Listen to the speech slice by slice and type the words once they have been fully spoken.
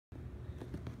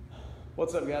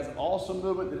What's up, guys? Awesome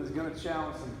movement that is going to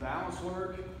challenge some balance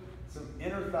work, some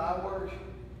inner thigh work,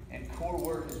 and core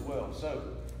work as well. So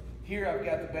here I've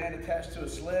got the band attached to a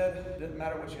sled. Doesn't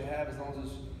matter what you have as long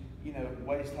as it's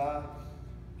waist high.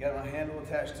 Got my handle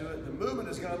attached to it. The movement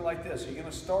is going to look like this. You're going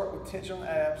to start with tension on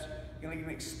the abs. You're going to get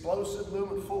an explosive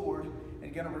movement forward, and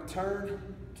you're going to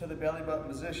return to the belly button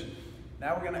position.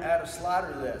 Now we're going to add a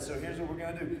slider to that. So here's what we're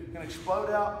going to do. You're going to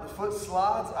explode out. The foot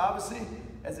slides, obviously.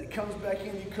 As it comes back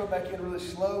in, you come back in really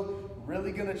slow.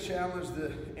 Really going to challenge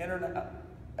the inner and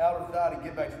outer thigh to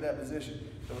get back to that position.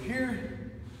 So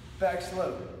here, back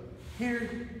slow.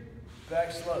 Here,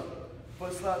 back slow.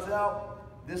 Foot slides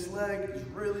out. This leg is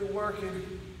really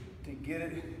working to get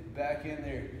it back in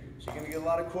there. So you're going to get a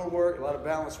lot of core work, a lot of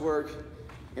balance work.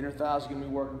 Inner thighs are going to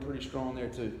be working pretty strong there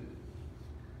too.